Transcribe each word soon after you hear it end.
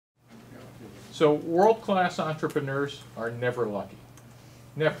So world-class entrepreneurs are never lucky.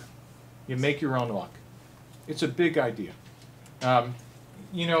 Never. You make your own luck. It's a big idea.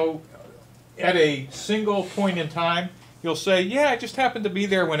 You know, at a single point in time, you'll say, yeah, I just happened to be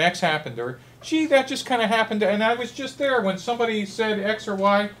there when X happened, or gee, that just kind of happened, and I was just there when somebody said X or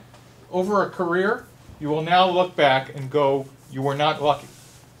Y. Over a career, you will now look back and go, you were not lucky.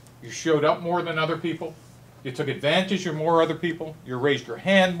 You showed up more than other people. You took advantage of more other people. You raised your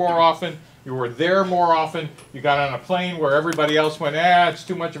hand more often. You were there more often. You got on a plane where everybody else went, it's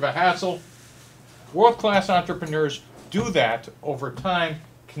too much of a hassle. World-class entrepreneurs do that over time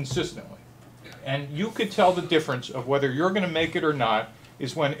consistently. And you could tell the difference of whether you're going to make it or not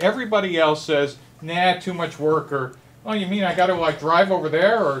is when everybody else says, nah, too much work, or, oh, you mean I got to like drive over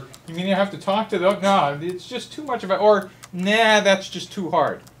there, or you mean you have to talk to them? No, it's just too much of it, or nah, that's just too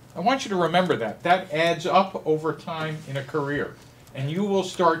hard. I want you to remember that. That adds up over time in a career. And you will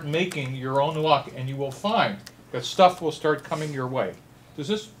start making your own luck, and you will find that stuff will start coming your way. Does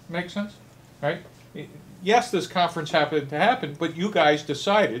this make sense? Right? Yes, this conference happened to happen, but you guys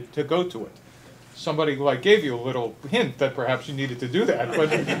decided to go to it. Somebody like gave you a little hint that perhaps you needed to do that.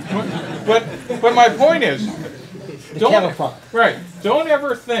 But my point is, don't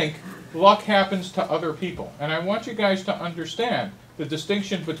ever think luck happens to other people. And I want you guys to understand the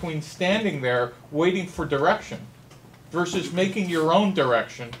distinction between standing there waiting for direction versus making your own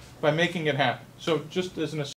direction by making it happen. So just as an